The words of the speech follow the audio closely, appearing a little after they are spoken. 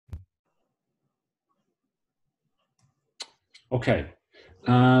Okay,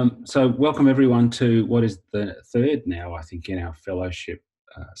 so welcome everyone to what is the third now, I think, in our fellowship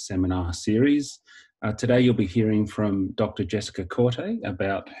seminar series. Today you'll be hearing from Dr. Jessica Korte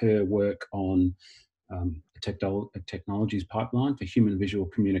about her work on a technologies pipeline for human visual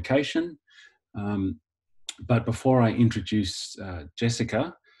communication. But before I introduce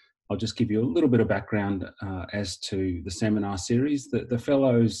Jessica, I'll just give you a little bit of background as to the seminar series. The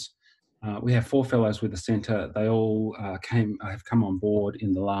fellows, we have 4 fellows with the centre. They all have come on board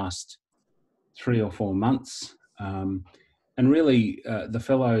in the last 3 or 4 months. And really, the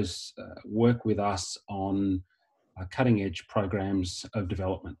fellows work with us on cutting edge programs of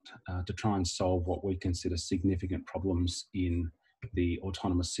development to try and solve what we consider significant problems in the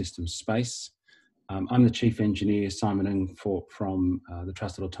autonomous systems space. I'm the Chief Engineer, Simon Ng, from the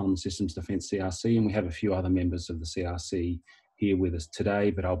Trusted Autonomous Systems Defence CRC, and we have a few other members of the CRC here with us today,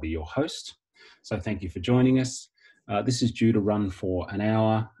 but I'll be your host. So thank you for joining us. This is due to run for an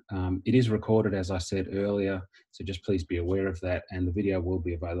hour. It is recorded, as I said earlier, so just please be aware of that, and the video will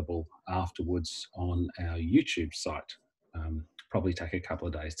be available afterwards on our YouTube site. Probably take a couple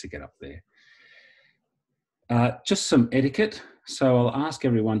of days to get up there. Just some etiquette. So I'll ask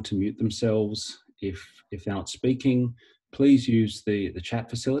everyone to mute themselves if they're not speaking. Please use the chat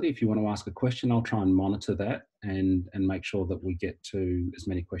facility. If you want to ask a question, I'll try and monitor that and make sure that we get to as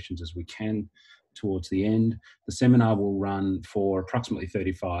many questions as we can towards the end. The seminar will run for approximately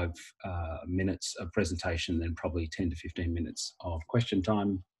 35 minutes of presentation, then probably 10 to 15 minutes of question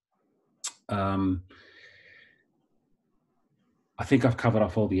time. I think I've covered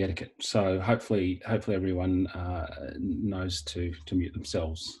off all the etiquette, so hopefully everyone knows to mute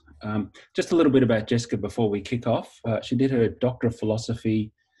themselves. Just a little bit about Jessica before we kick off. She did her Doctor of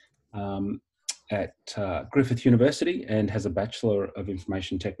Philosophy at Griffith University and has a Bachelor of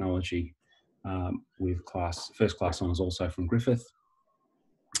Information Technology with first class honours also from Griffith.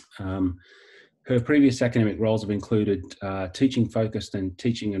 Her previous academic roles have included teaching focused and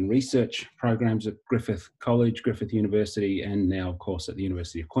teaching and research programs at Griffith College, Griffith University, and now of course at the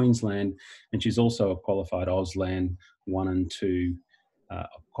University of Queensland. And she's also a qualified Auslan 1 and 2,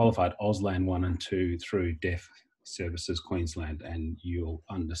 Auslan 1 and 2 through Deaf Services Queensland, and you'll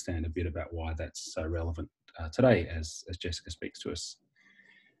understand a bit about why that's so relevant today as Jessica speaks to us.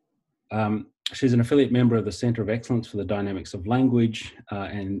 She's an affiliate member of the Centre of Excellence for the Dynamics of Language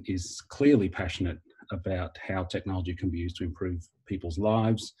and is clearly passionate about how technology can be used to improve people's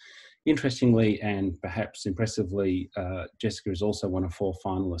lives. Interestingly and perhaps impressively, Jessica is also one of 4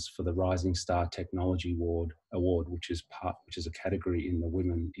 finalists for the Rising Star Technology Award, which is a category in the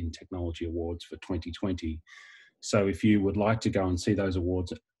Women in Technology Awards for 2020. So if you would like to go and see those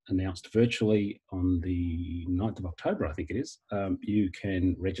awards announced virtually on the 9th of October, I think it is, you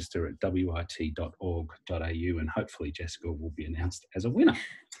can register at wit.org.au and hopefully Jessica will be announced as a winner.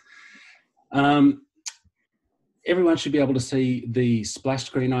 Everyone should be able to see the splash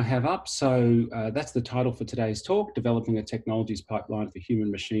screen I have up. So that's the title for today's talk, Developing a Technologies Pipeline for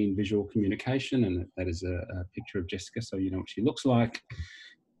Human-Machine Visual Communication, and that is a picture of Jessica so you know what she looks like.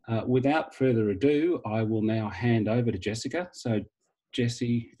 Without further ado, I will now hand over to Jessica. So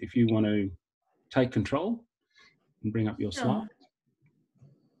Jessie, if you want to take control and bring up your slide.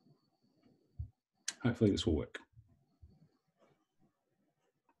 Hopefully this will work.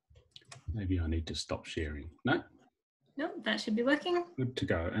 Maybe I need to stop sharing. No? No, that should be working. Good to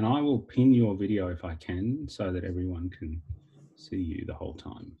go. And I will pin your video if I can so that everyone can see you the whole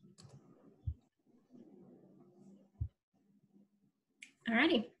time.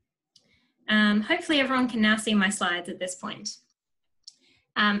 Alrighty. Hopefully everyone can now see my slides at this point.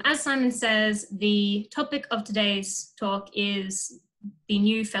 As Simon says, the topic of today's talk is the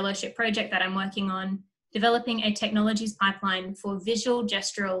new fellowship project that I'm working on, developing a technologies pipeline for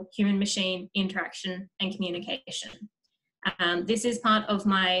visual-gestural human-machine interaction and communication. This is part of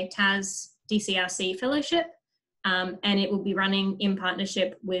my TAS-DCRC fellowship, and it will be running in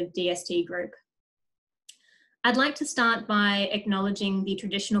partnership with DST Group. I'd like to start by acknowledging the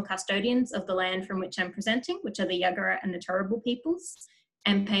traditional custodians of the land from which I'm presenting, which are the Yagara and the Turrbal peoples,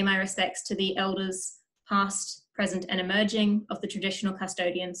 and pay my respects to the elders past, present and emerging of the traditional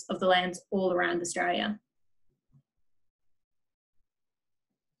custodians of the lands all around Australia.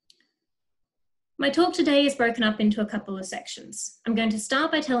 My talk today is broken up into a couple of sections. I'm going to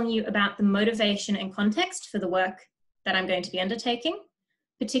start by telling you about the motivation and context for the work that I'm going to be undertaking,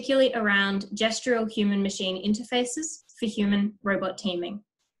 particularly around gestural human-machine interfaces for human-robot teaming.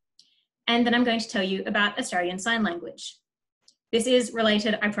 And then I'm going to tell you about Australian Sign Language. This is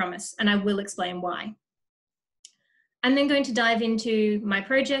related, I promise, and I will explain why. I'm then going to dive into my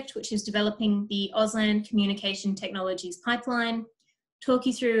project, which is developing the Auslan Communication Technologies Pipeline, talk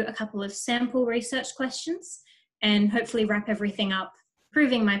you through a couple of sample research questions, and hopefully wrap everything up,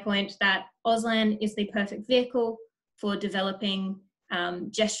 proving my point that Auslan is the perfect vehicle for developing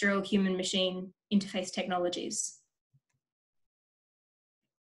gestural human-machine interface technologies.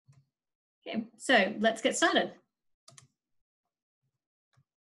 Okay, so let's get started.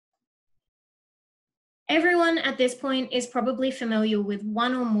 Everyone at this point is probably familiar with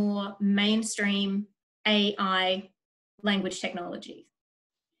one or more mainstream AI language technology.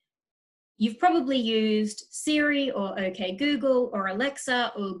 You've probably used Siri or OK Google or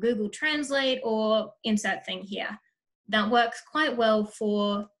Alexa or Google Translate or insert thing here. That works quite well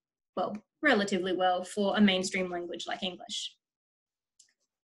for, well, relatively well for a mainstream language like English.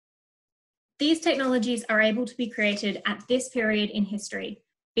 These technologies are able to be created at this period in history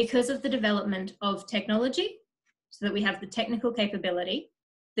because of the development of technology, so that we have the technical capability,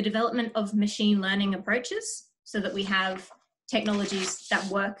 the development of machine learning approaches, so that we have technologies that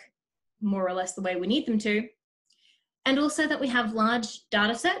work more or less the way we need them to, and also that we have large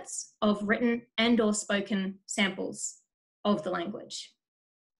data sets of written and or spoken samples of the language.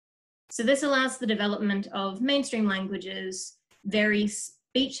 So this allows the development of mainstream languages, very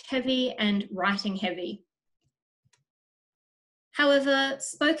speech heavy and writing heavy. However,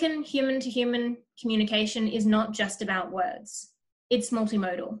 spoken human-to-human communication is not just about words. It's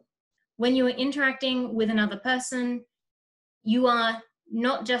multimodal. When you are interacting with another person, you are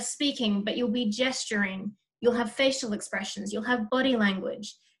not just speaking, but you'll be gesturing, you'll have facial expressions, you'll have body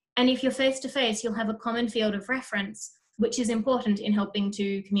language. And if you're face-to-face, you'll have a common field of reference, which is important in helping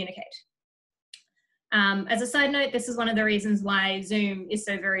to communicate. As a side note, this is one of the reasons why Zoom is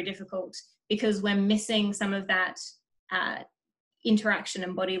so very difficult, because we're missing some of that interaction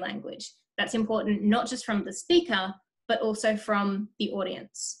and body language. That's important not just from the speaker, but also from the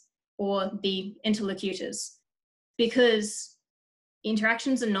audience or the interlocutors, because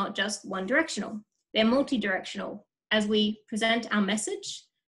interactions are not just one directional, they're multi-directional as we present our message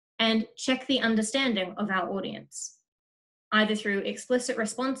and check the understanding of our audience, either through explicit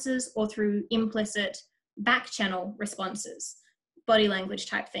responses or through implicit back channel responses, body language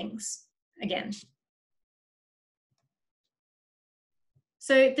type things again.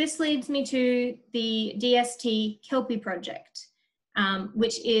 So this leads me to the DST Kelpie project,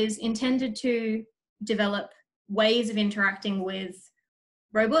 which is intended to develop ways of interacting with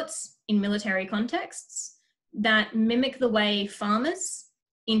robots in military contexts that mimic the way farmers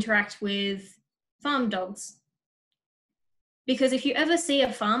interact with farm dogs. Because if you ever see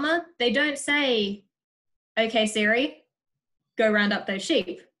a farmer, they don't say, "Okay, Siri, go round up those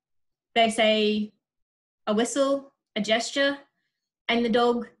sheep." They say a whistle, a gesture, and the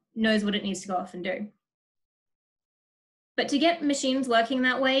dog knows what it needs to go off and do. But to get machines working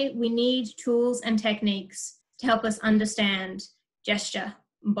that way, we need tools and techniques to help us understand gesture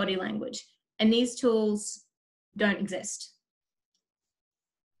and body language. And these tools don't exist.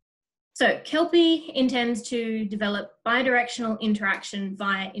 So Kelpie intends to develop bidirectional interaction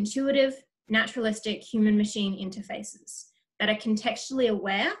via intuitive, naturalistic human-machine interfaces that are contextually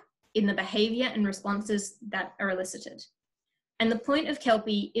aware in the behavior and responses that are elicited. And the point of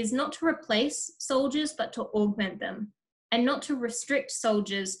Kelpie is not to replace soldiers, but to augment them, and not to restrict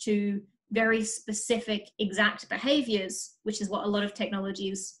soldiers to very specific, exact behaviors, which is what a lot of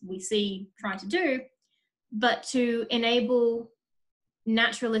technologies we see try to do, but to enable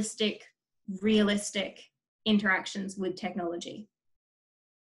naturalistic, realistic interactions with technology.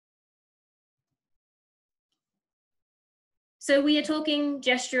 So we are talking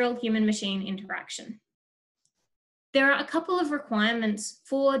gestural human-machine interaction. There are a couple of requirements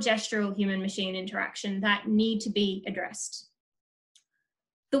for gestural human-machine interaction that need to be addressed.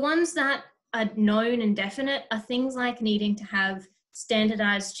 The ones that are known and definite are things like needing to have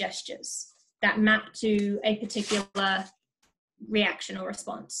standardized gestures that map to a particular reaction or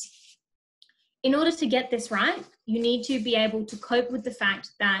response. In order to get this right, you need to be able to cope with the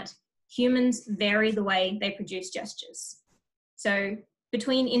fact that humans vary the way they produce gestures. So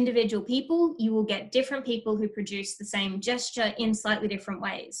between individual people, you will get different people who produce the same gesture in slightly different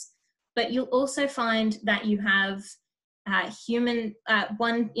ways. But you'll also find that you have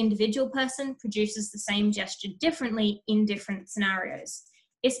one individual person produces the same gesture differently in different scenarios,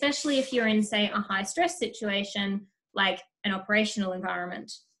 especially if you're in, say, a high stress situation like an operational environment.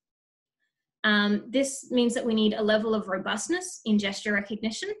 This means that we need a level of robustness in gesture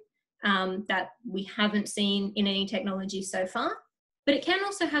recognition that we haven't seen in any technology so far. But it can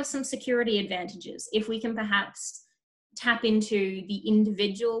also have some security advantages if we can perhaps tap into the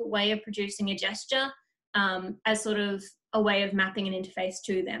individual way of producing a gesture as sort of a way of mapping an interface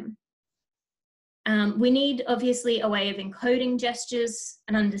to them. We need, obviously, a way of encoding gestures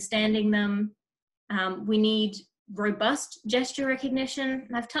and understanding them. We need robust gesture recognition.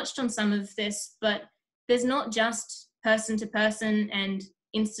 And I've touched on some of this, but there's not just person-to-person and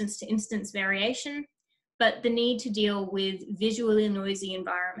instance-to-instance variation, but the need to deal with visually noisy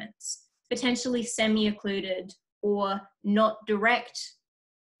environments, potentially semi-occluded or not direct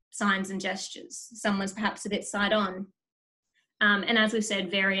signs and gestures. Someone's perhaps a bit side-on. And as we've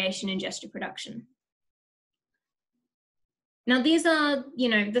said, variation in gesture production. Now, these are,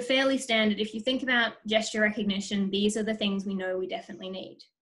 the fairly standard. If you think about gesture recognition, these are the things we know we definitely need.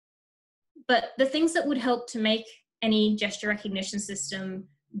 But the things that would help to make any gesture recognition system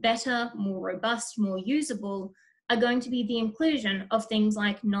better, more robust, more usable, are going to be the inclusion of things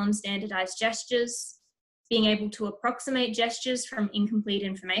like non-standardized gestures, being able to approximate gestures from incomplete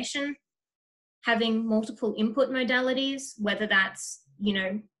information, having multiple input modalities, whether that's,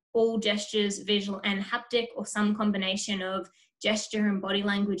 all gestures, visual and haptic, or some combination of gesture and body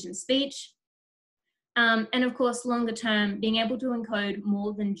language and speech. And of course, longer term, being able to encode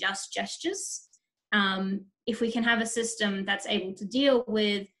more than just gestures. If we can have a system that's able to deal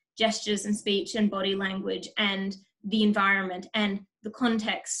with gestures and speech and body language and the environment and the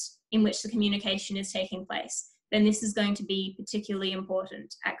context in which the communication is taking place, then this is going to be particularly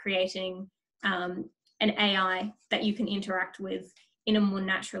important at creating an AI that you can interact with in a more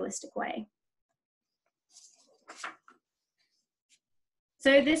naturalistic way.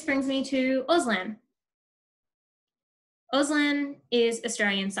 So this brings me to Auslan. Auslan is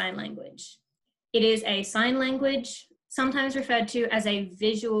Australian Sign Language. It is a sign language, sometimes referred to as a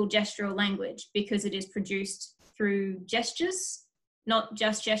visual-gestural language, because it is produced through gestures, not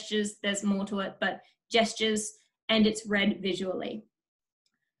just gestures, there's more to it, but gestures, and it's read visually.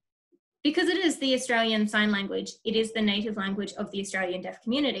 Because it is the Australian Sign Language, it is the native language of the Australian deaf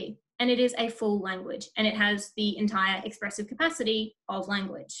community, and it is a full language, and it has the entire expressive capacity of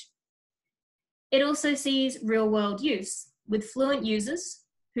language. It also sees real-world use with fluent users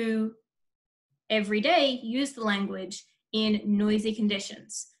who every day use the language in noisy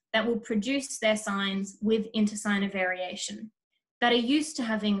conditions that will produce their signs with intersigner variation, that are used to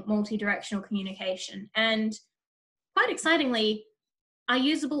having multi-directional communication, and quite excitingly, are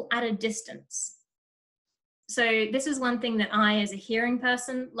usable at a distance. So this is one thing that I, as a hearing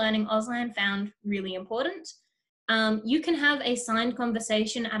person learning Auslan, found really important. You can have a signed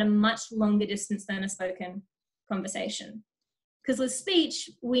conversation at a much longer distance than a spoken conversation. Because with speech,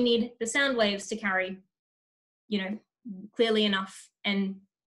 we need the sound waves to carry, clearly enough and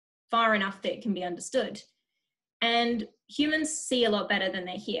far enough that it can be understood. And humans see a lot better than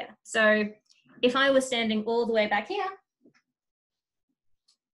they hear. So if I was standing all the way back here,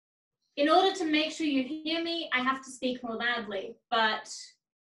 in order to make sure you hear me, I have to speak more loudly. But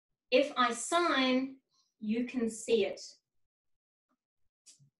if I sign, you can see it.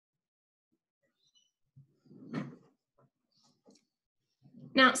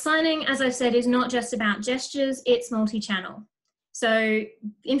 Now, signing, as I've said, is not just about gestures, it's multi-channel. So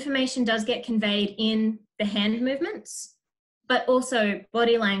information does get conveyed in the hand movements, but also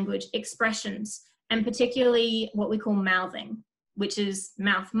body language, expressions, and particularly what we call mouthing, which is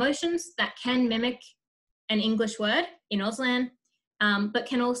mouth motions that can mimic an English word in Auslan, but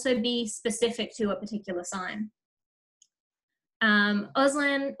can also be specific to a particular sign.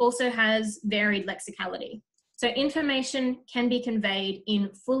 Auslan also has varied lexicality. So information can be conveyed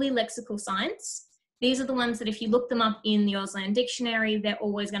in fully lexical signs. These are the ones that if you look them up in the Auslan dictionary, they're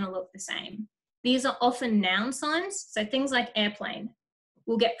always going to look the same. These are often noun signs, so things like airplane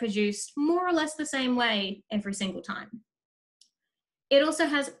will get produced more or less the same way every single time. It also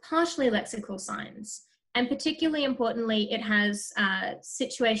has partially lexical signs, and particularly importantly, it has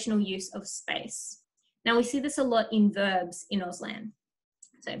situational use of space. Now we see this a lot in verbs in Auslan.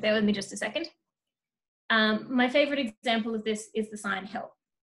 So bear with me just a second. My favorite example of this is the sign help.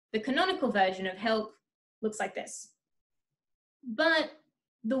 The canonical version of help looks like this. But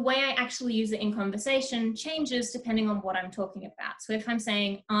the way I actually use it in conversation changes depending on what I'm talking about. So if I'm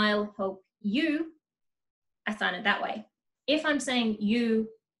saying, I'll help you, I sign it that way. If I'm saying, you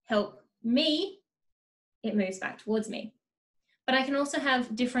help me, it moves back towards me. But I can also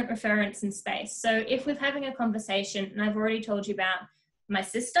have different referents in space. So if we're having a conversation, and I've already told you about my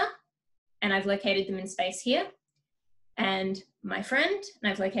sister, and I've located them in space here, and my friend,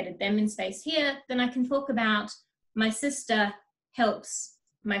 and I've located them in space here, then I can talk about my sister helps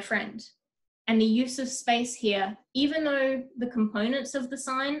my friend. And the use of space here, even though the components of the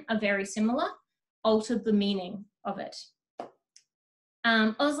sign are very similar, altered the meaning of it.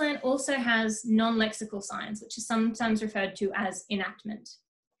 Auslan also has non-lexical signs, which is sometimes referred to as enactment.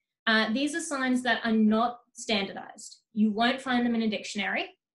 These are signs that are not standardized. You won't find them in a dictionary,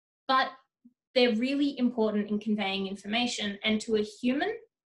 but they're really important in conveying information, and to a human,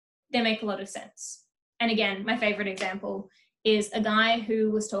 they make a lot of sense. And again, my favorite example is a guy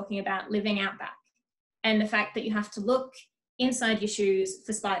who was talking about living out back and the fact that you have to look inside your shoes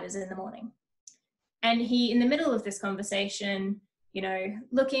for spiders in the morning. And he, in the middle of this conversation, you know,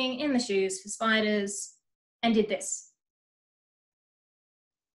 looking in the shoes for spiders, and did this.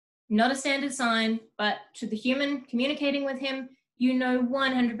 Not a standard sign, but to the human communicating with him, you know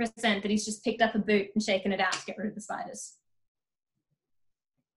 100% that he's just picked up a boot and shaken it out to get rid of the spiders.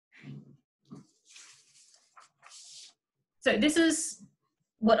 So this is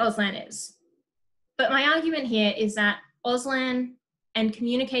what Auslan is. But my argument here is that Auslan and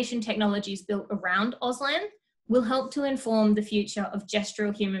communication technologies built around Auslan will help to inform the future of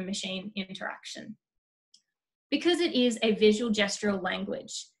gestural human-machine interaction. Because it is a visual-gestural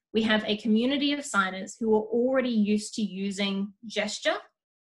language, we have a community of signers who are already used to using gesture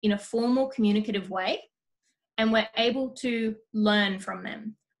in a formal communicative way, and we're able to learn from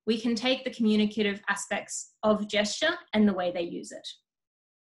them. We can take the communicative aspects of gesture and the way they use it.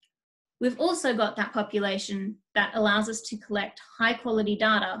 We've also got that population that allows us to collect high quality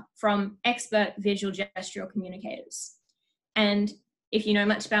data from expert visual gestural communicators. And if you know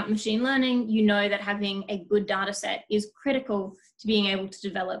much about machine learning, you know that having a good data set is critical to being able to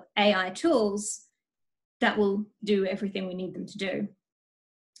develop AI tools that will do everything we need them to do.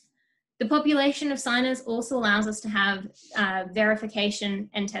 The population of signers also allows us to have verification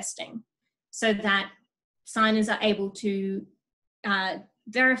and testing so that signers are able to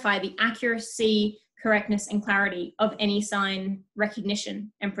verify the accuracy, correctness, and clarity of any sign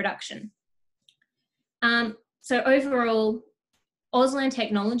recognition and production. So overall, Auslan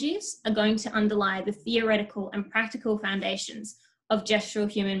technologies are going to underlie the theoretical and practical foundations of gestural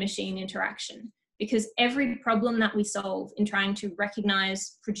human-machine interaction, because every problem that we solve in trying to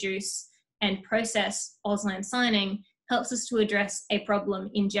recognize, produce, and process Auslan signing helps us to address a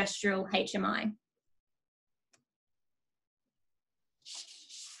problem in gestural HMI.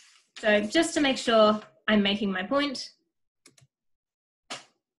 So just to make sure I'm making my point,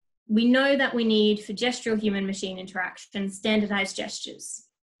 we know that we need for gestural human-machine interaction standardized gestures.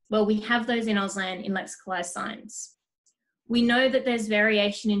 Well, we have those in Auslan in lexicalized signs. We know that there's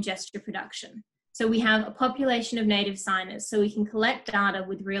variation in gesture production. So we have a population of native signers, so we can collect data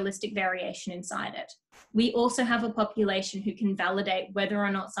with realistic variation inside it. We also have a population who can validate whether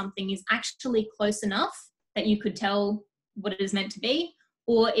or not something is actually close enough that you could tell what it is meant to be,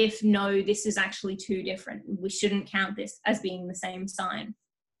 or if no, this is actually too different. We shouldn't count this as being the same sign.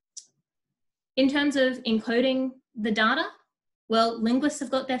 In terms of encoding the data, well, linguists have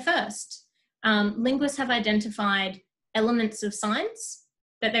got there first. Linguists have identified elements of signs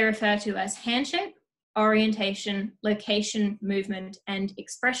that they refer to as hand shape, orientation, location, movement, and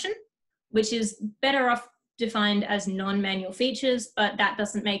expression, which is better off defined as non-manual features, but that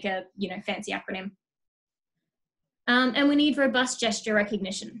doesn't make a fancy acronym. And we need robust gesture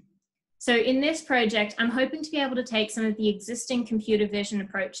recognition. So in this project, I'm hoping to be able to take some of the existing computer vision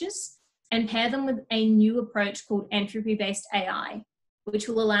approaches and pair them with a new approach called entropy-based AI, which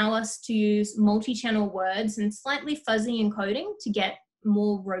will allow us to use multi-channel words and slightly fuzzy encoding to get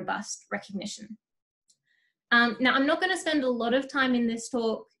more robust recognition. Now, I'm not going to spend a lot of time in this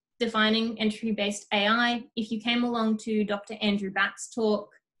talk defining entropy-based AI. If you came along to Dr. Andrew Back's talk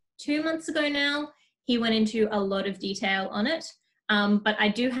 2 months ago now, he went into a lot of detail on it. But I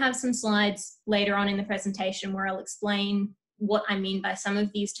do have some slides later on in the presentation where I'll explain what I mean by some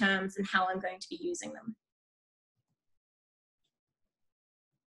of these terms and how I'm going to be using them.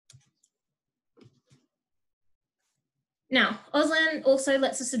 Now, Auslan also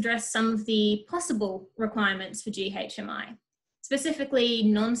lets us address some of the possible requirements for GHMI, specifically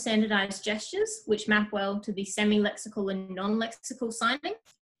non-standardized gestures, which map well to the semi-lexical and non-lexical signing,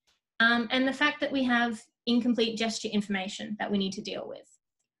 and the fact that we have incomplete gesture information that we need to deal with.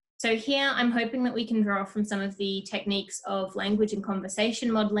 So here I'm hoping that we can draw from some of the techniques of language and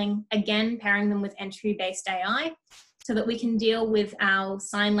conversation modeling, again, pairing them with entropy-based AI, so that we can deal with our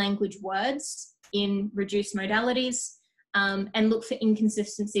sign language words in reduced modalities, and look for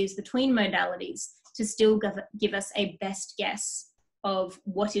inconsistencies between modalities to still give us a best guess of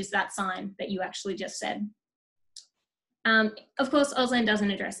what is that sign that you actually just said. Of course, Auslan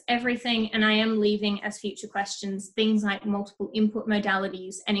doesn't address everything, and I am leaving as future questions things like multiple input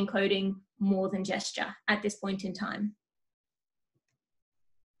modalities and encoding more than gesture at this point in time.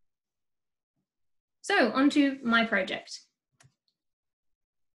 So, on to my project.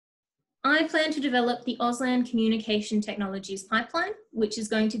 I plan to develop the Auslan Communication Technologies Pipeline, which is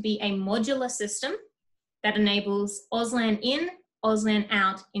going to be a modular system that enables Auslan-in,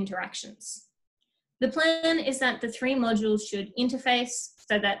 Auslan-out interactions. The plan is that the 3 modules should interface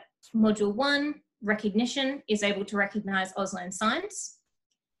so that module 1, recognition, is able to recognize Auslan signs.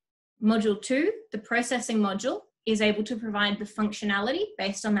 Module 2, the processing module, is able to provide the functionality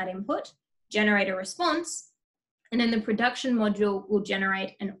based on that input, generate a response, and then the production module will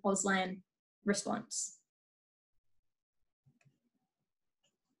generate an Auslan response.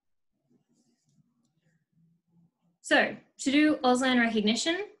 So to do Auslan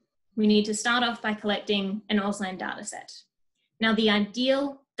recognition, we need to start off by collecting an Auslan dataset. Now, the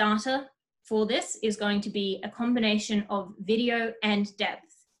ideal data for this is going to be a combination of video and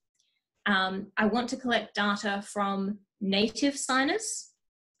depth. I want to collect data from native signers,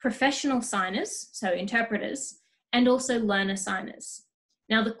 professional signers, so interpreters, and also learner signers.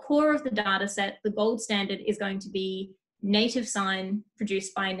 Now, the core of the data set, the gold standard, is going to be native sign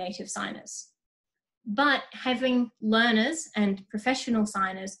produced by native signers. But having learners and professional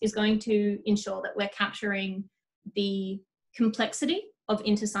signers is going to ensure that we're capturing the complexity of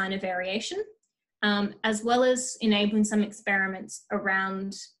inter-signer variation, as well as enabling some experiments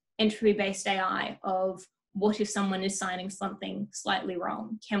around entropy-based AI of what if someone is signing something slightly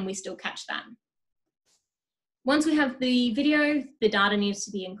wrong? Can we still catch that? Once we have the video, the data needs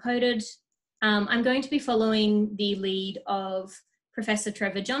to be encoded. I'm going to be following the lead of Professor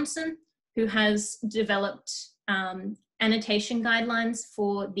Trevor Johnson, who has developed annotation guidelines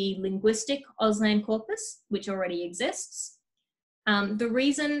for the linguistic Auslan corpus, which already exists. The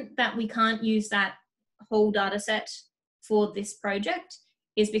reason that we can't use that whole data set for this project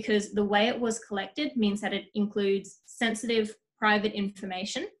is because the way it was collected means that it includes sensitive private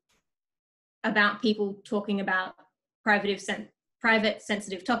information about people talking about private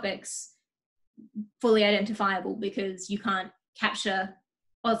sensitive topics, fully identifiable, because you can't capture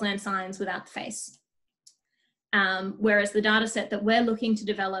Auslan signs without the face. Whereas the data set that we're looking to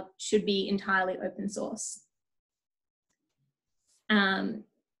develop should be entirely open source.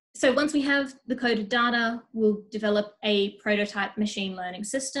 So once we have the coded data, we'll develop a prototype machine learning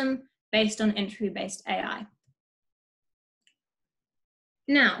system based on entropy-based AI.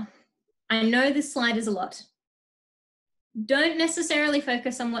 Now, I know this slide is a lot. Don't necessarily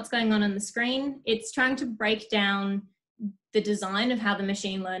focus on what's going on the screen. It's trying to break down the design of how the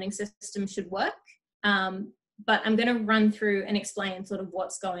machine learning system should work. But I'm going to run through and explain sort of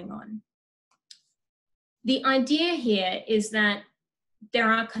what's going on. The idea here is that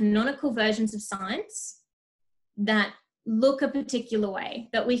there are canonical versions of signs that look a particular way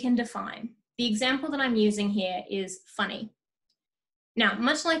that we can define. The example that I'm using here is funny. Now,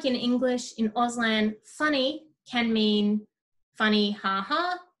 much like in English, in Auslan, funny can mean funny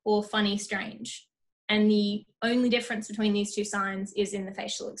ha-ha or funny strange. And the only difference between these two signs is in the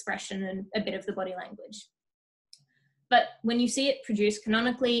facial expression and a bit of the body language. But when you see it produced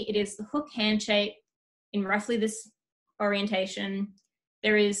canonically, it is the hook hand shape in roughly this orientation.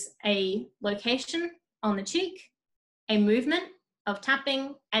 There is a location on the cheek, a movement of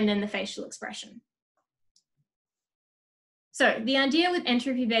tapping, and then the facial expression. So the idea with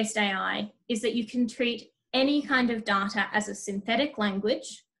entropy-based AI is that you can treat any kind of data as a synthetic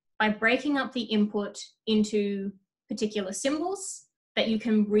language by breaking up the input into particular symbols that you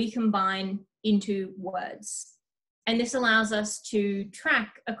can recombine into words. And this allows us to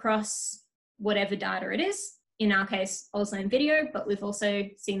track across whatever data it is, in our case, Auslan video, but we've also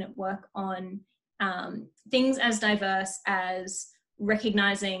seen it work on things as diverse as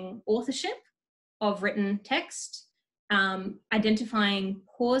recognizing authorship of written text, identifying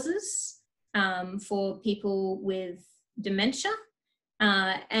causes for people with dementia.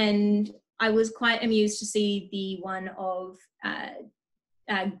 And I was quite amused to see the one of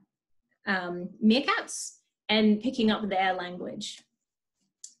meerkats and picking up their language.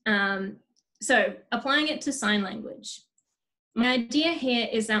 So applying it to sign language. My idea here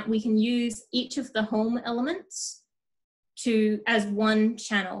is that we can use each of the home elements as one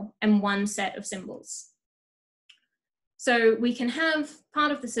channel and one set of symbols. So we can have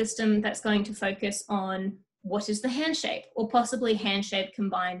part of the system that's going to focus on what is the hand shape, or possibly hand shape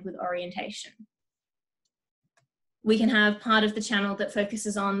combined with orientation. We can have part of the channel that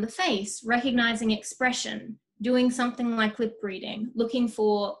focuses on the face, recognizing expression, doing something like lip reading, looking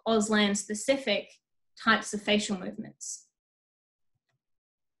for Auslan specific types of facial movements.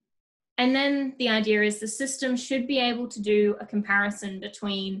 And then the idea is the system should be able to do a comparison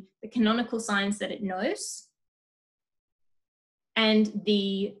between the canonical signs that it knows and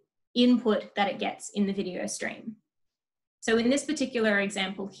the input that it gets in the video stream. So in this particular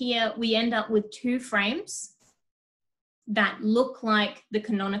example here, we end up with two frames that look like the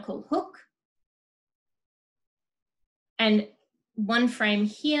canonical hook, and one frame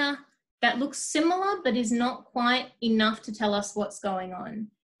here that looks similar but is not quite enough to tell us what's going on,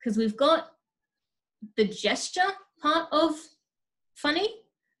 because we've got the gesture part of funny,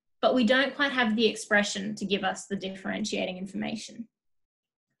 but we don't quite have the expression to give us the differentiating information.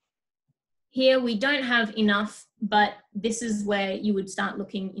 Here we don't have enough, but this is where you would start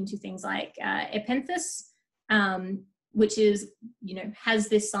looking into things like epenthes, which is, has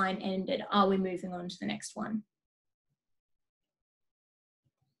this sign ended? Are we moving on to the next one?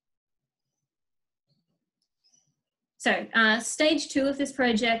 So stage 2 of this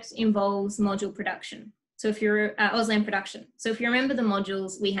project involves module production. So if you're Auslan production. So if you remember the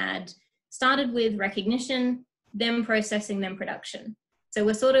modules, we had started with recognition, then processing, then production. So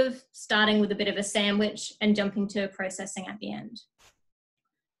we're sort of starting with a bit of a sandwich and jumping to processing at the end.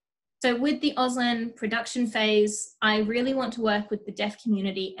 So with the Auslan production phase, I really want to work with the deaf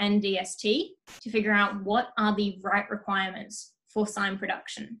community and DST to figure out what are the right requirements for sign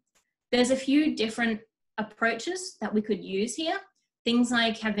production. There's a few different approaches that we could use here. Things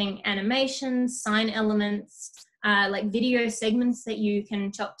like having animations, sign elements, like video segments that you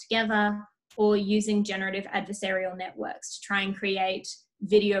can chop together, or using generative adversarial networks to try and create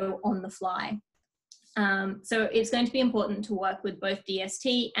video on the fly. So it's going to be important to work with both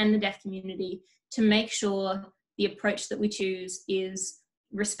DST and the deaf community to make sure the approach that we choose is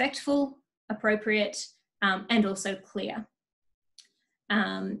respectful, appropriate, and also clear.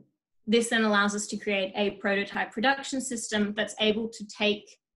 This then allows us to create a prototype production system that's able to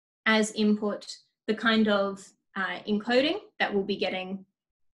take as input the kind of encoding that we'll be getting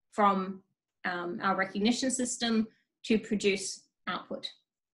from our recognition system to produce output.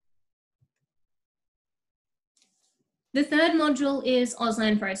 The third module is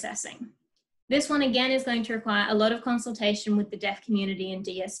Auslan processing. This one again is going to require a lot of consultation with the deaf community and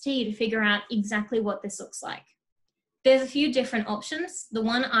DST to figure out exactly what this looks like. There's a few different options. The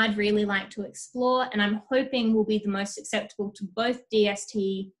one I'd really like to explore, and I'm hoping will be the most acceptable to both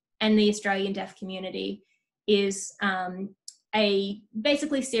DST and the Australian deaf community, is a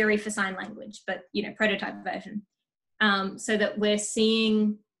basically Siri for sign language, but prototype version, so that we're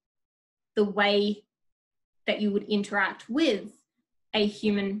seeing the way that you would interact with a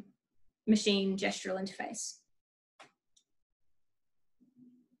human machine gestural interface.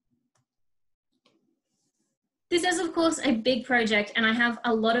 This is, of course, a big project, and I have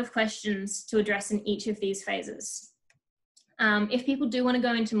a lot of questions to address in each of these phases. If people do want to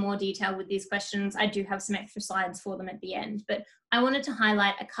go into more detail with these questions, I do have some extra slides for them at the end, but I wanted to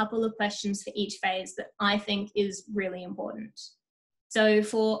highlight a couple of questions for each phase that I think is really important. So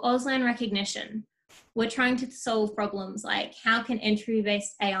for Auslan recognition, we're trying to solve problems like how can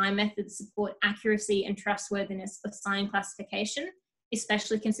entry-based AI methods support accuracy and trustworthiness of sign classification,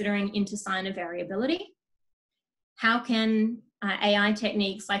 especially considering intersigner variability? How can AI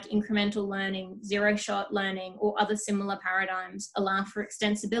techniques like incremental learning, zero-shot learning, or other similar paradigms allow for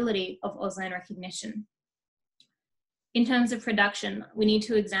extensibility of Auslan recognition? In terms of production, we need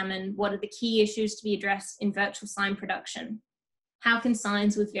to examine what are the key issues to be addressed in virtual sign production. How can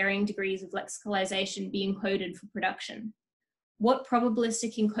signs with varying degrees of lexicalization be encoded for production? What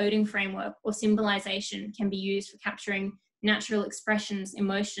probabilistic encoding framework or symbolization can be used for capturing natural expressions,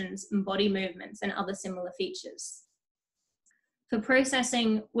 emotions, and body movements and other similar features? For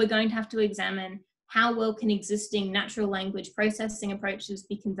processing, we're going to have to examine how well can existing natural language processing approaches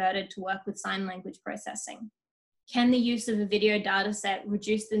be converted to work with sign language processing? Can the use of a video dataset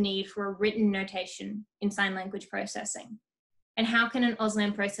reduce the need for a written notation in sign language processing? And how can an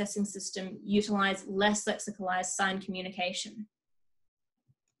Auslan processing system utilize less lexicalized sign communication?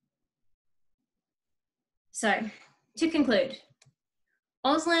 So, to conclude,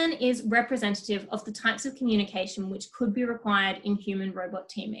 Auslan is representative of the types of communication which could be required in human-robot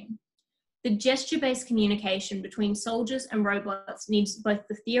teaming. The gesture-based communication between soldiers and robots needs both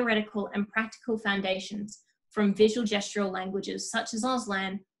the theoretical and practical foundations from visual-gestural languages such as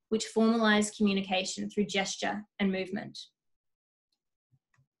Auslan, which formalize communication through gesture and movement.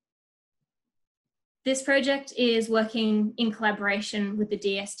 This project is working in collaboration with the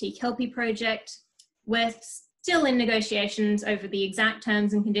DST Kelpie project. We're still in negotiations over the exact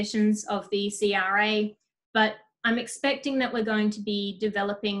terms and conditions of the CRA, but I'm expecting that we're going to be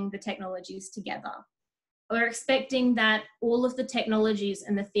developing the technologies together. We're expecting that all of the technologies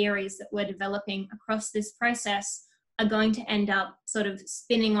and the theories that we're developing across this process are going to end up sort of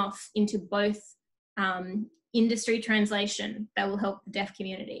spinning off into both industry translation that will help the deaf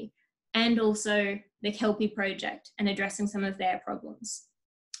community, and also the Kelpie project and addressing some of their problems.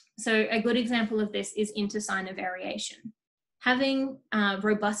 So a good example of this is intersigner variation. Having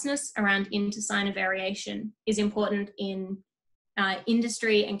robustness around intersigner variation is important in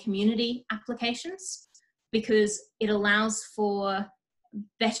industry and community applications because it allows for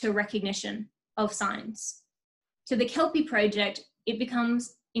better recognition of signs. To the Kelpie project, it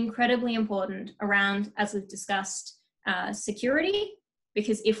becomes incredibly important around, as we've discussed, security,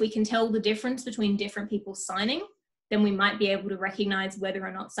 because if we can tell the difference between different people signing, then we might be able to recognize whether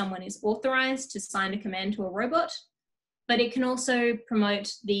or not someone is authorized to sign a command to a robot. But it can also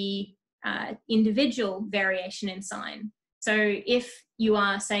promote the individual variation in sign. So if you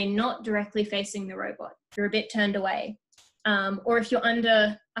are, say, not directly facing the robot, you're a bit turned away, or if you're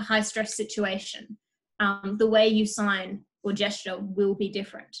under a high stress situation, the way you sign or gesture will be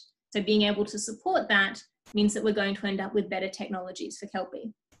different. So being able to support that means that we're going to end up with better technologies for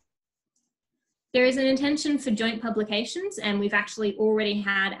Kelpie. There is an intention for joint publications, and we've actually already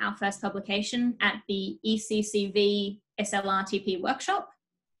had our first publication at the ECCV SLRTP workshop.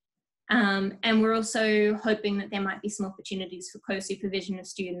 And we're also hoping that there might be some opportunities for co-supervision of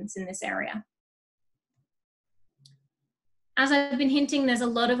students in this area. As I've been hinting, there's a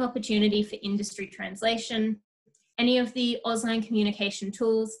lot of opportunity for industry translation. Any of the Auslan communication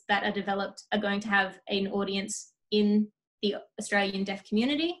tools that are developed are going to have an audience in the Australian deaf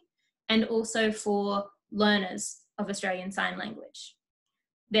community and also for learners of Australian Sign Language.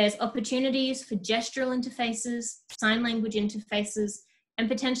 There's opportunities for gestural interfaces, sign language interfaces, and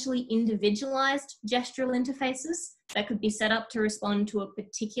potentially individualized gestural interfaces that could be set up to respond to a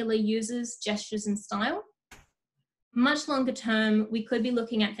particular user's gestures and style. Much longer term, we could be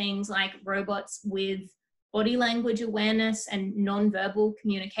looking at things like robots with body language awareness and non-verbal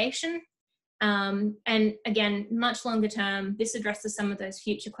communication. And again, much longer term, this addresses some of those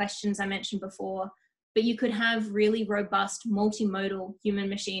future questions I mentioned before, but you could have really robust multimodal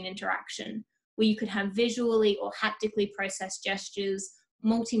human-machine interaction where you could have visually or haptically processed gestures,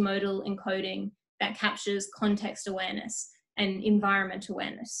 multimodal encoding that captures context awareness and environment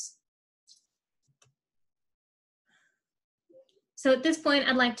awareness. So at this point,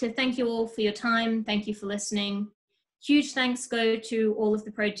 I'd like to thank you all for your time. Thank you for listening. Huge thanks go to all of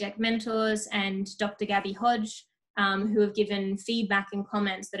the project mentors and Dr. Gabby Hodge, who have given feedback and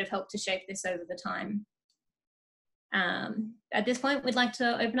comments that have helped to shape this over the time. At this point, we'd like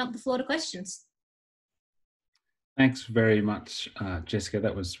to open up the floor to questions. Thanks very much, Jessica.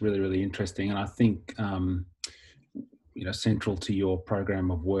 That was really, really interesting. And I think, you know, central to your program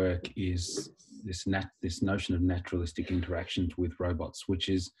of work is this notion of naturalistic interactions with robots, which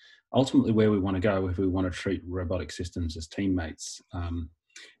is ultimately where we want to go if we want to treat robotic systems as teammates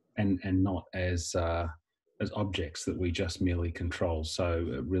and not as objects that we just merely control. So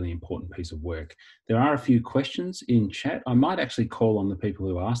a really important piece of work. There are a few questions in chat. I might actually call on the people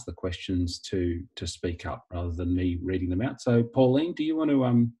who asked the questions to speak up rather than me reading them out. So Pauline, do you want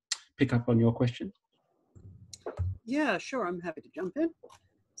to pick up on your question? Yeah, sure. I'm happy to jump in.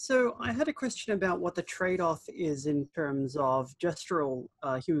 So I had a question about what the trade-off is in terms of gestural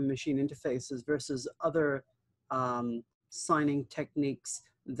human-machine interfaces versus other signing techniques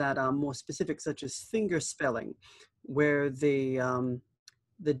that are more specific, such as finger spelling, where the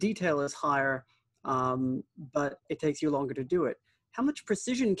detail is higher, but it takes you longer to do it. How much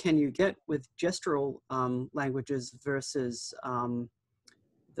precision can you get with gestural languages versus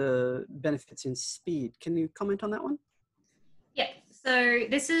the benefits in speed? Can you comment on that one? Yeah, so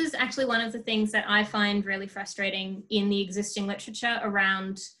this is actually one of the things that I find really frustrating in the existing literature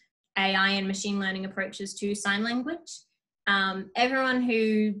around AI and machine learning approaches to sign language. Everyone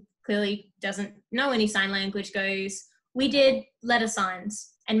who clearly doesn't know any sign language goes, we did letter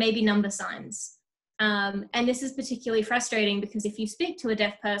signs and maybe number signs. And this is particularly frustrating because if you speak to a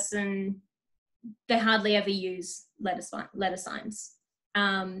deaf person, they hardly ever use letter signs.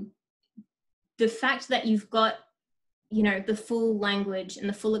 The fact that you've got, you know, the full language and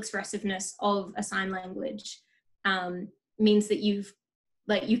the full expressiveness of a sign language means that you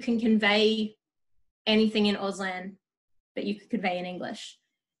can convey anything in Auslan that you could convey in English.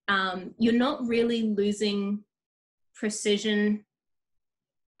 You're not really losing precision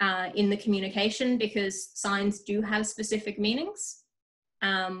in the communication because signs do have specific meanings.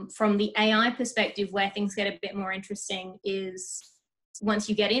 From the AI perspective, where things get a bit more interesting is once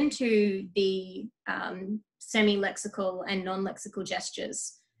you get into the semi-lexical and non-lexical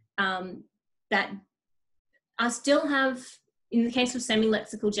gestures that are still have, in the case of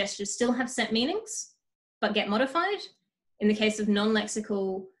semi-lexical gestures, still have set meanings, but get modified. In the case of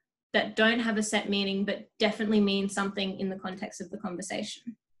non-lexical, that don't have a set meaning, but definitely mean something in the context of the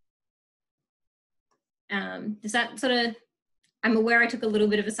conversation. Does that sort of, I'm aware I took a little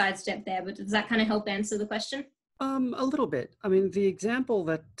bit of a sidestep there, but does that kind of help answer the question? A little bit. I mean, the example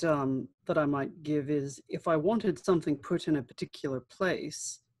that that I might give is if I wanted something put in a particular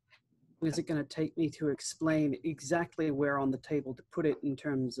place, is it going to take me to explain exactly where on the table to put it in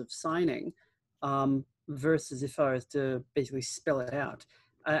terms of signing, versus if I was to basically spell it out.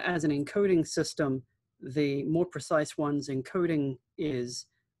 As an encoding system, the more precise one's encoding is,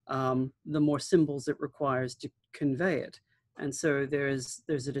 the more symbols it requires to convey it. And so there's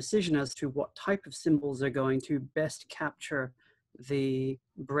a decision as to what type of symbols are going to best capture the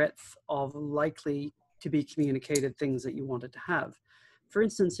breadth of likely to be communicated things that you wanted to have. For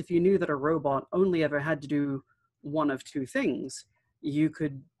instance, if you knew that a robot only ever had to do one of two things, you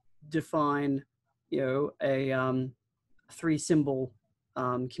could define, a 3-symbol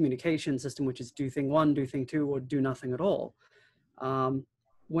communication system, which is do thing 1, do thing 2, or do nothing at all.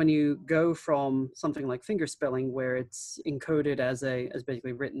 When you go from something like fingerspelling, where it's encoded as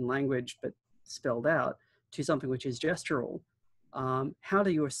basically written language but spelled out, to something which is gestural, how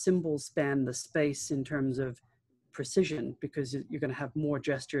do your symbols span the space in terms of precision? Because you're going to have more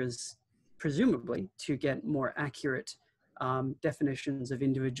gestures, presumably, to get more accurate definitions of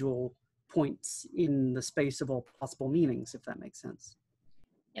individual points in the space of all possible meanings, if that makes sense.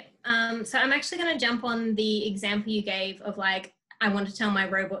 Yep. So I'm actually going to jump on the example you gave of like, I want to tell my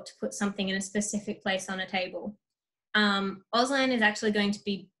robot to put something in a specific place on a table. Auslan is actually going to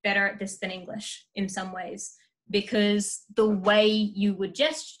be better at this than English in some ways, because the way you would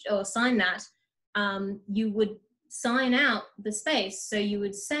gesture or sign that, you would sign out the space. So you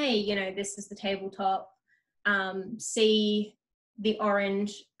would say, this is the tabletop, see the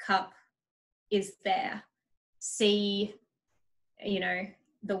orange cup is there, see,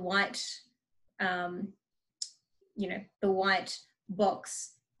 the white, the white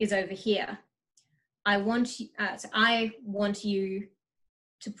box is over here. I want you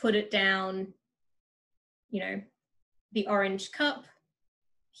to put it down, the orange cup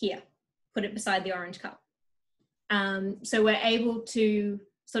here, put it beside the orange cup. So we're able to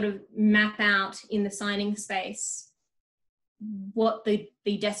sort of map out in the signing space what the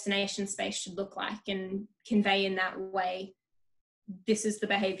destination space should look like and convey in that way, this is the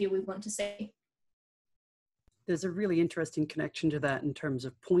behavior we want to see. There's a really interesting connection to that in terms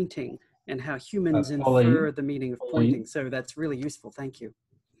of pointing and how humans infer the meaning of pointing. So that's really useful. Thank you.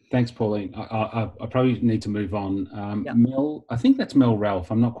 Thanks, Pauline. I probably need to move on. Yeah. Mel, I think that's Mel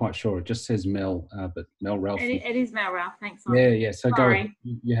Ralph. I'm not quite sure. It just says Mel, but Mel Ralph. It is Mel Ralph. Thanks. Yeah. So sorry.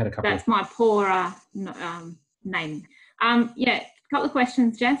 Go. You had a couple. That's my poor naming. Yeah, a couple of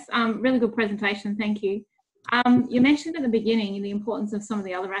questions, Jess. Really good presentation. Thank you. You mentioned at the beginning the importance of some of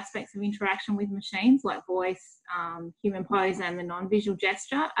the other aspects of interaction with machines, like voice, human pose, and the non-visual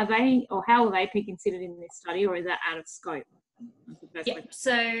gesture. Are they, or how will they be considered in this study, or is that out of scope? Yeah,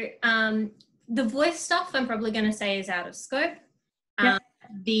 so the voice stuff I'm probably going to say is out of scope.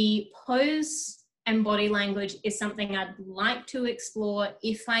 The pose and body language is something I'd like to explore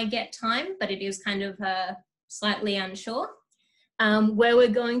if I get time, but it is kind of slightly unsure. Where we're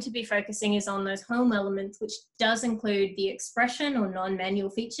going to be focusing is on those home elements, which does include the expression or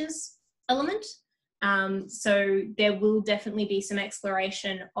non-manual features element. So there will definitely be some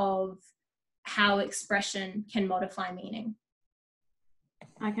exploration of how expression can modify meaning.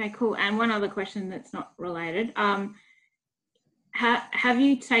 Okay, cool. And one other question that's not related. Have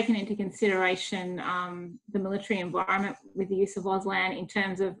you taken into consideration the military environment with the use of Auslan, in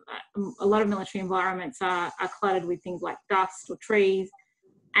terms of a lot of military environments are cluttered with things like dust or trees,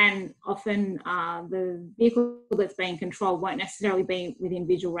 and often the vehicle that's being controlled won't necessarily be within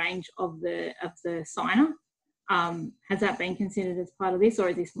visual range of the signer. Has that been considered as part of this, or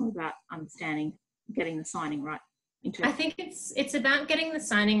is this more about understanding, getting the signing right? I think it's about getting the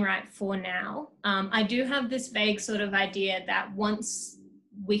signing right for now. I do have this vague sort of idea that once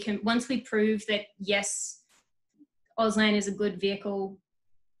we prove that yes, Auslan is a good vehicle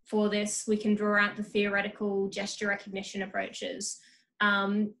for this, we can draw out the theoretical gesture recognition approaches.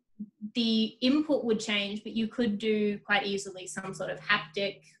 The input would change, but you could do quite easily some sort of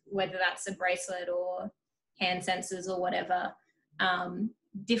haptic, whether that's a bracelet or hand sensors or whatever,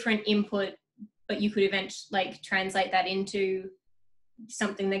 different input. But you could eventually translate that into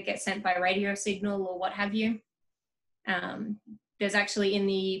something that gets sent by radio signal or what have you. There's actually, in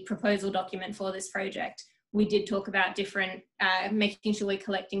the proposal document for this project, we did talk about different, making sure we're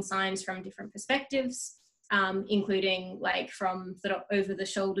collecting signs from different perspectives, including from sort of over the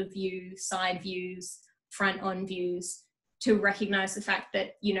shoulder view, side views, front on views, to recognize the fact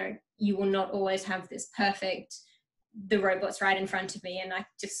that, you will not always have this perfect, the robot's right in front of me and I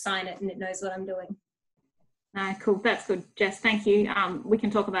just sign it and it knows what I'm doing. Cool, that's good, Jess, thank you. We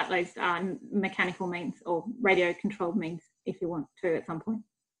can talk about those mechanical means or radio controlled means if you want to at some point.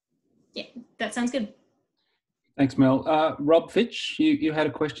 Yeah, that sounds good. Thanks, Mel. Rob Fitch, you had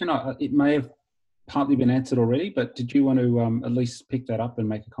a question. It may have partly been answered already, but did you want to at least pick that up and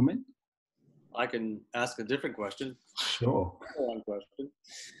make a comment? I can ask a different question. Sure. One question.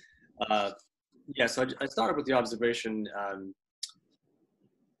 Yeah, so I started with the observation.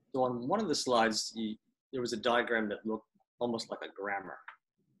 So on one of the slides, there was a diagram that looked almost like a grammar.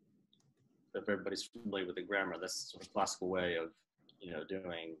 If everybody's familiar with the grammar, that's sort of a classical way of,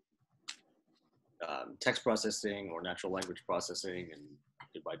 doing text processing or natural language processing, and you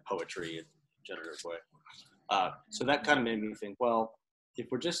could write poetry in a generative way. So that kind of made me think, well, if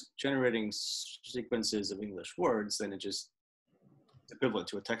we're just generating sequences of English words, then it's equivalent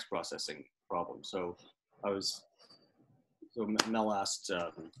to a text processing problem. So Mel asked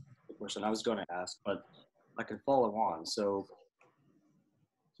the question I was going to ask, but I can follow on. So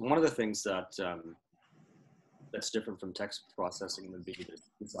one of the things that that's different from text processing would be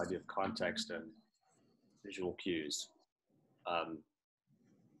this idea of context and visual cues.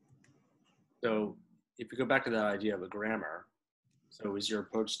 So if you go back to that idea of a grammar, so is your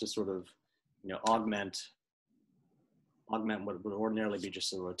approach to sort of, augment what would ordinarily be just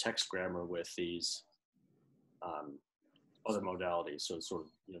sort of a text grammar with these other modalities, so sort of,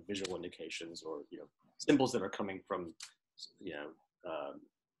 visual indications or, symbols that are coming from,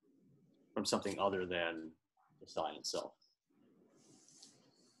 from something other than the sign itself?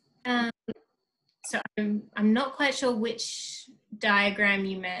 So I'm not quite sure which diagram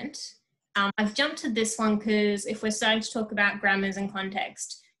you meant. I've jumped to this one because if we're starting to talk about grammars and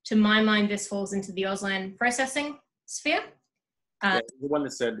context, to my mind, this falls into the Auslan processing sphere. Yeah, the one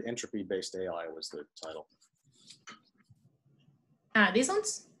that said entropy-based AI was the title. These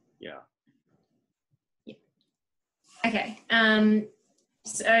ones? Yeah. Okay.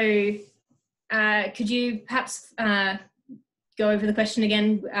 So could you perhaps go over the question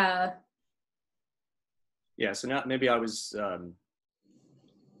again? Yeah. So now maybe I was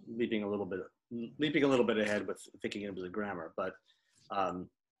leaping a little bit ahead with thinking it was a grammar, but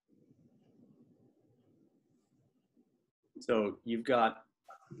so you've got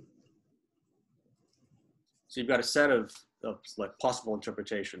a set of like possible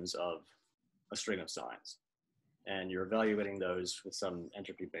interpretations of a string of signs, and you're evaluating those with some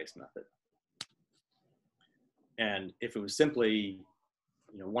entropy-based method. And if it was simply,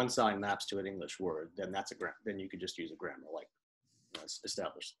 one sign maps to an English word, then then you could just use a grammar, like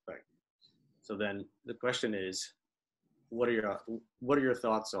established thing. So then the question is, what are your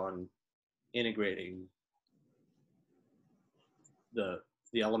thoughts on integrating the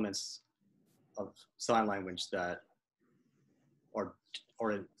elements of sign language that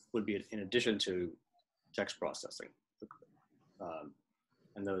would be in addition to text processing,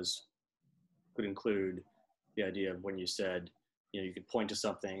 and those could include the idea of when you said, you could point to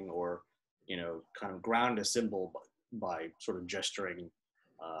something or, kind of ground a symbol by sort of gesturing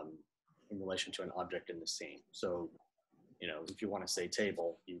in relation to an object in the scene. So, if you want to say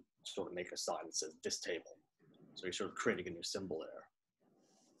table, you sort of make a sign that says this table. So you're sort of creating a new symbol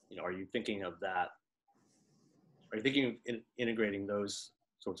there. Are you thinking of that? Are you thinking of integrating those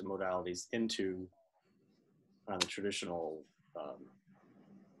sorts of modalities into the traditional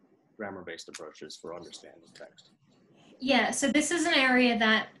grammar-based approaches for understanding text? Yeah, so this is an area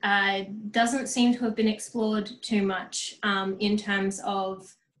that doesn't seem to have been explored too much in terms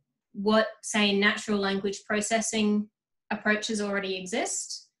of what, say, natural language processing approaches already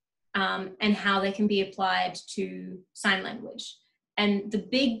exist and how they can be applied to sign language. And the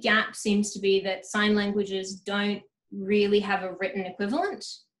big gap seems to be that sign languages don't really have a written equivalent.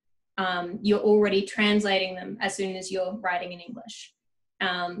 You're already translating them as soon as you're writing in English.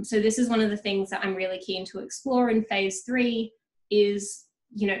 So this is one of the things that I'm really keen to explore in phase 3 is,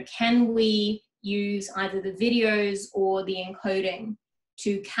 can we use either the videos or the encoding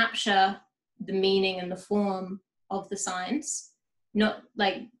to capture the meaning and the form of the signs? Not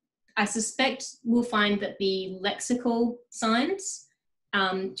like, I suspect we'll find that the lexical signs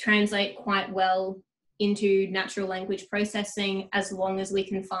translate quite well into natural language processing as long as we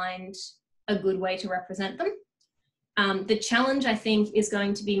can find a good way to represent them. The challenge, I think, is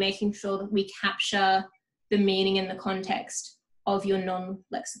going to be making sure that we capture the meaning and the context of your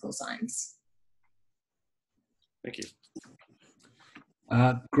non-lexical signs. Thank you.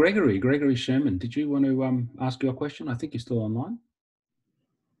 Gregory Sherman, did you want to ask your question? I think you're still online.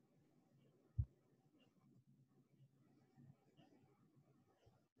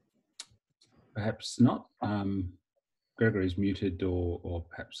 Perhaps not. Gregory's muted or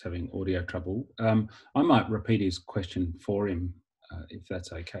perhaps having audio trouble. I might repeat his question for him, if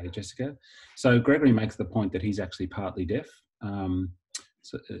that's okay, Jessica. So Gregory makes the point that he's actually partly deaf.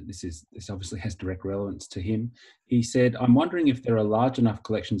 So this obviously has direct relevance to him. He said, I'm wondering if there are large enough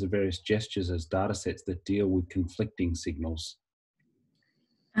collections of various gestures as data sets that deal with conflicting signals.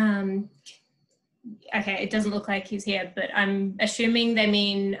 Okay, it doesn't look like he's here, but I'm assuming they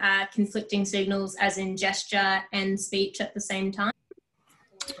mean conflicting signals as in gesture and speech at the same time.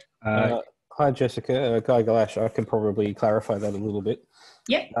 Hi, Jessica. Guy Galash. I can probably clarify that a little bit.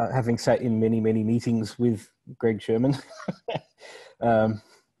 Yep. Having sat in many, many meetings with Greg Sherman.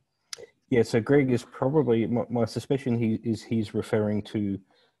 Yeah, so Greg is probably, my suspicion he's referring to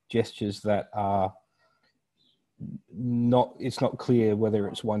gestures that are not, it's not clear whether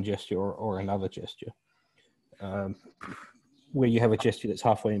it's one gesture or another gesture. Where you have a gesture that's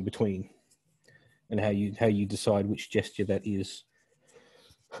halfway in between, and how you decide which gesture that is.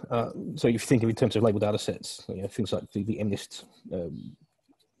 So if you think of in terms of label data sets, you know, things like the MNIST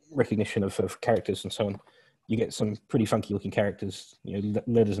recognition of characters and so on, you get some pretty funky looking characters, you know,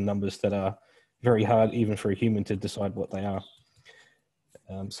 letters and numbers that are very hard even for a human to decide what they are.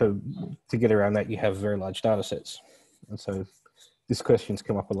 So to get around that, you have very large data sets. And so this question's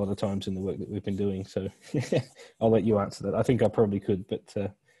come up a lot of times in the work that we've been doing. So I'll let you answer that. I think I probably could, but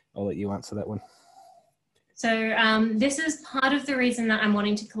I'll let you answer that one. So this is part of the reason that I'm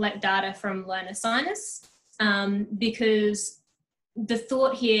wanting to collect data from learner signers, because the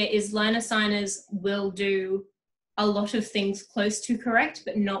thought here is learner signers will do a lot of things close to correct,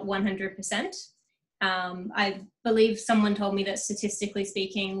 but not 100%. I believe someone told me that statistically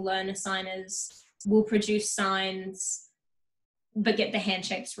speaking, learner signers will produce signs, but get the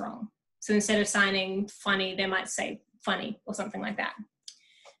handshapes wrong. So instead of signing funny, they might say funny or something like that.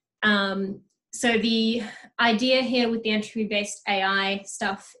 So the idea here with the entry-based AI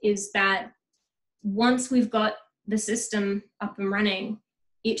stuff is that once we've got the system up and running,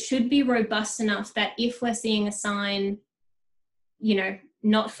 it should be robust enough that if we're seeing a sign, you know,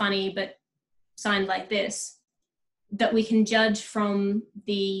 not funny, but signed like this, that we can judge from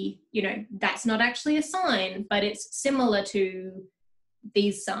the, you know, that's not actually a sign, but it's similar to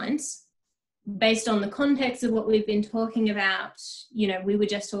these signs. Based on the context of what we've been talking about, you know, we were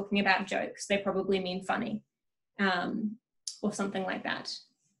just talking about jokes. They probably mean funny, or something like that.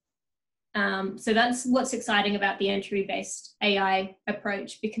 So that's what's exciting about the entry-based AI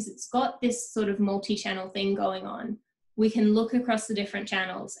approach, because it's got this sort of multi-channel thing going on. We can look across the different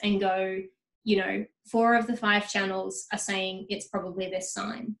channels and go, you know, 4 of the 5 channels are saying it's probably this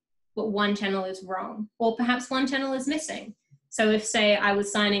sign, but 1 channel is wrong, or perhaps 1 channel is missing. So if, say, I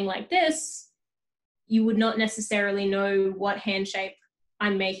was signing like this, you would not necessarily know what handshake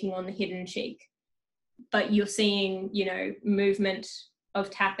I'm making on the hidden cheek, but you're seeing, you know, movement of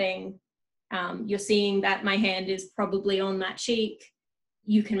tapping. You're seeing that my hand is probably on that cheek.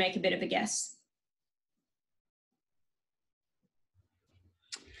 You can make a bit of a guess.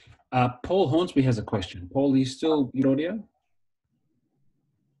 Paul Hornsby has a question. Paul, are you still in audio?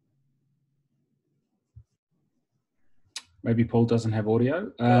 Maybe Paul doesn't have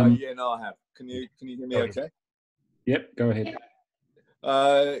audio. Yeah, no, I have. Can you hear me okay? Yep, go ahead.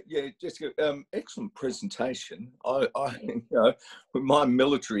 Yeah, Jessica, excellent presentation. I you know, with my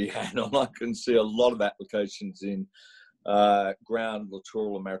military hat on, I can see a lot of applications in ground,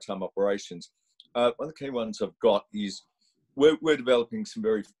 littoral, and maritime operations. One of the key ones I've got is we're developing some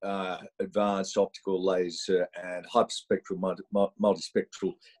very advanced optical laser and hyperspectral,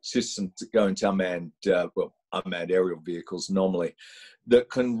 multispectral systems that go into unmanned, unmanned aerial vehicles normally, that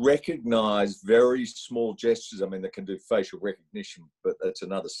can recognize very small gestures. I mean, they can do facial recognition, but that's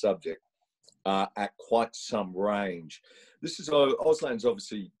another subject, at quite some range. This is, Auslan's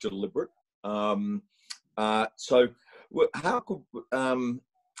obviously deliberate. So how could,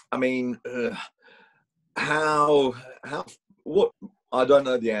 I mean, what, I don't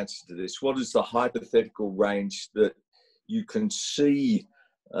know the answer to this. What is the hypothetical range that you can see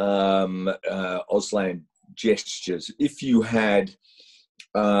Auslan gestures if you had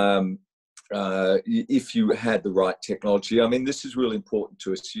the right technology? I mean, this is really important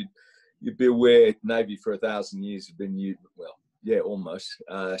to us. You'd be aware Navy for 1,000 years have been used, well, yeah, almost,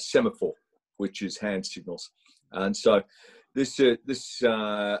 semaphore, which is hand signals. And so this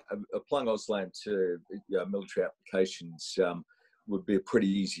applying Auslan to military applications would be a pretty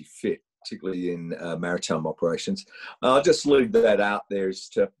easy fit, particularly in maritime operations. I'll just leave that out there as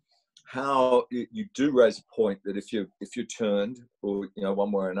to how you do raise a point that if you're turned, or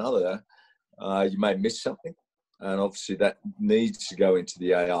one way or another, you may miss something, and obviously that needs to go into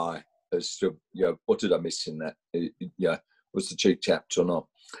the AI as to, you know, what did I miss in that? Yeah, was the cheek tapped or not?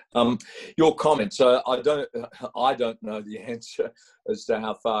 Your comments. I don't know the answer as to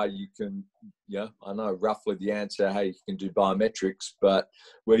how far you can. Yeah, I know roughly the answer how you can do biometrics, but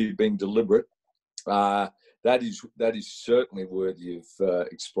whether you're being deliberate, that is certainly worthy of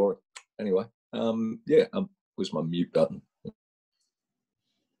exploring. Anyway, yeah, where's my mute button?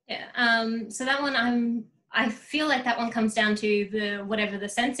 Yeah. So that one, I feel like that one comes down to whatever the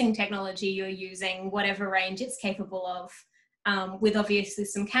sensing technology you're using, whatever range it's capable of. With obviously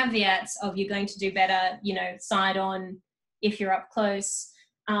some caveats of you're going to do better, you know, side on if you're up close.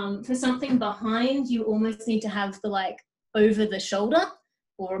 For something behind, you almost need to have the like over the shoulder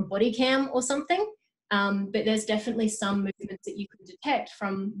or a body cam or something. But there's definitely some movements that you could detect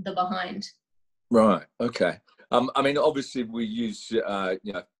from the behind. Right. Okay. I mean, obviously we use,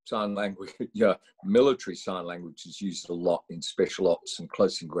 you know, sign language, yeah, military sign language is used a lot in special ops and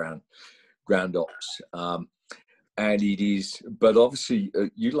close and ground ops. And it is, but obviously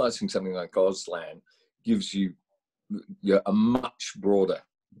utilizing something like Auslan gives you, a much broader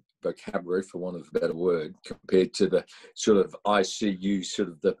vocabulary, for want of a better word, compared to the sort of ICU, sort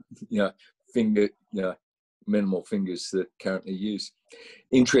of the, finger, minimal fingers that currently use.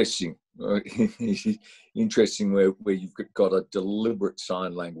 Interesting. Interesting where you've got a deliberate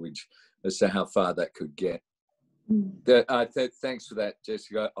sign language as to how far that could get. Thanks for that,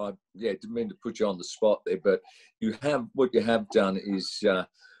 Jessica. Didn't mean to put you on the spot there, but what you have done is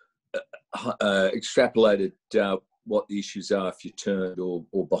extrapolated what the issues are if you're turned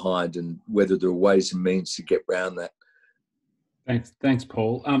or behind, and whether there are ways and means to get around that. Thanks,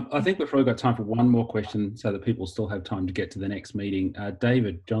 Paul. I think we've probably got time for one more question so that people still have time to get to the next meeting.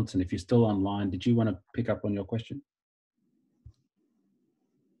 David Johnson, if you're still online, did you want to pick up on your question?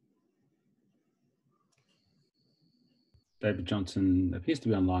 David Johnson appears to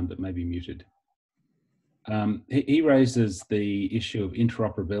be online, but maybe muted. He raises the issue of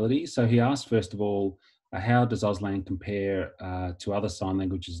interoperability. So he asked, first of all, how does Auslan compare to other sign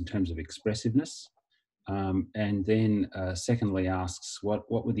languages in terms of expressiveness? And then secondly asks, what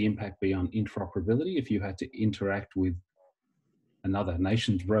would the impact be on interoperability if you had to interact with another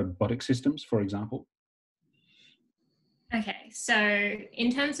nation's robotic systems, for example? Okay, so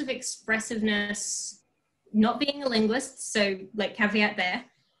in terms of expressiveness, not being a linguist, so like caveat there,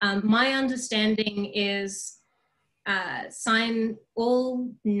 my understanding is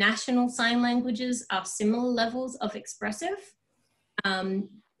all national sign languages are similar levels of expressive.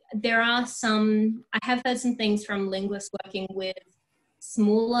 There are some, I have heard some things from linguists working with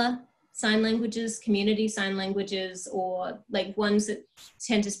smaller sign languages, community sign languages, or like ones that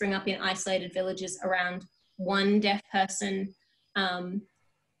tend to spring up in isolated villages around one deaf person,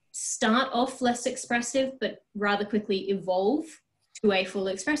 start off less expressive, but rather quickly evolve to a full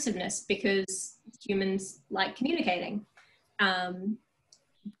expressiveness because humans like communicating.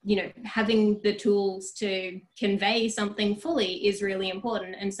 Having the tools to convey something fully is really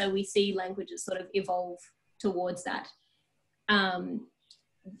important. And so we see languages sort of evolve towards that.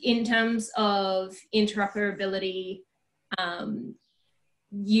 In terms of interoperability,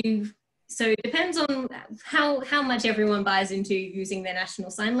 so it depends on how much everyone buys into using their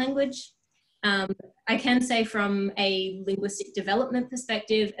national sign language. I can say from a linguistic development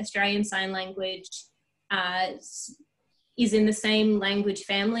perspective, Australian Sign Language is in the same language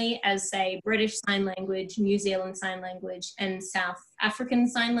family as, say, British Sign Language, New Zealand Sign Language, and South African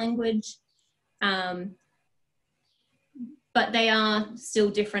Sign Language. But they are still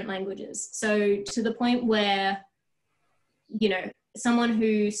different languages. So to the point where, someone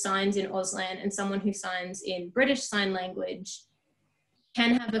who signs in Auslan and someone who signs in British Sign Language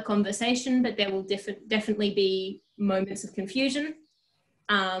can have a conversation, but there will definitely be moments of confusion.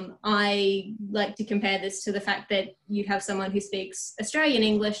 I like to compare this to the fact that you have someone who speaks Australian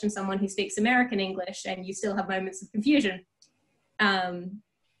English and someone who speaks American English, and you still have moments of confusion.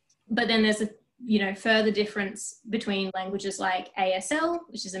 But then there's a further difference between languages like ASL,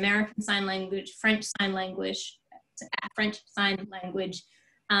 which is American Sign Language, French Sign Language,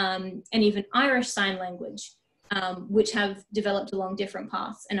 and even Irish Sign Language, which have developed along different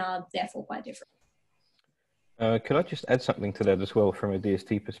paths and are therefore quite different. Could I just add something to that as well from a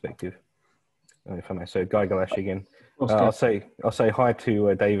DST perspective, if I may? So Guy Galash again. I'll say hi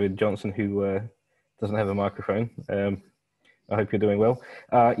to David Johnson, who doesn't have a microphone. I hope you're doing well.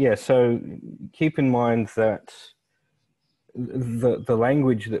 So keep in mind that the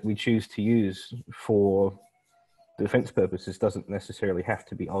language that we choose to use for defense purposes doesn't necessarily have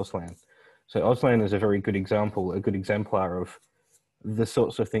to be Auslan. So Auslan is a very good example, a good exemplar of the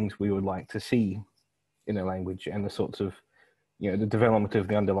sorts of things we would like to see in a language, and the sorts of you know, the development of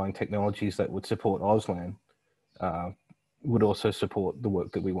the underlying technologies that would support Auslan would also support the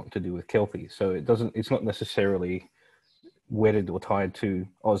work that we want to do with Kelpie. So it's not necessarily wedded or tied to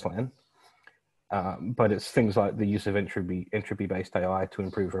Auslan, but it's things like the use of entropy-based AI to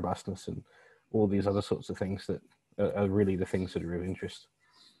improve robustness and all these other sorts of things that are really the things that are of interest.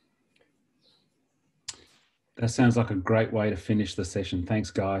 That sounds like a great way to finish the session.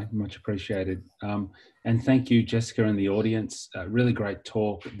 Thanks, Guy. Much appreciated. And thank you, Jessica, and the audience. Really great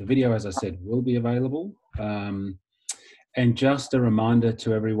talk. The video, as I said, will be available. And just a reminder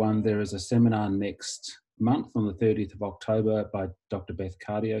to everyone, there is a seminar next month on the 30th of October by Dr. Beth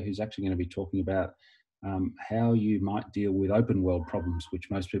Cardio, who's actually going to be talking about how you might deal with open world problems,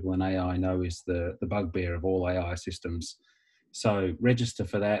 which most people in AI know is the bugbear of all AI systems. So register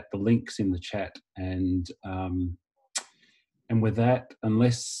for that. The link's in the chat. And with that,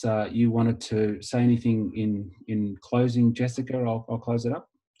 unless you wanted to say anything in closing, Jessica, I'll close it up.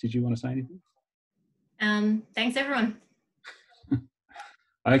 Did you want to say anything? Thanks, everyone.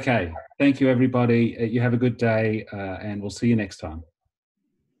 Okay. Thank you, everybody. You have a good day, and we'll see you next time.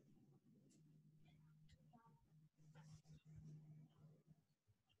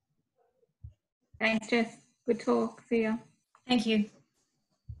 Thanks, Jess. Good talk. See ya. Thank you.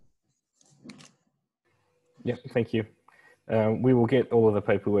 Yeah, thank you. We will get all of the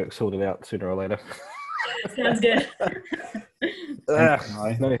paperwork sorted out sooner or later. Sounds good.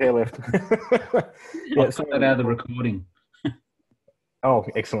 No hair left. Yeah, so that out of the recording. Oh,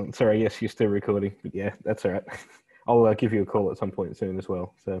 excellent. Sorry, yes, you're still recording. But yeah, that's all right. I'll give you a call at some point soon as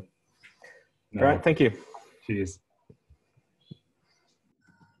well. So, all right, thank you. Cheers.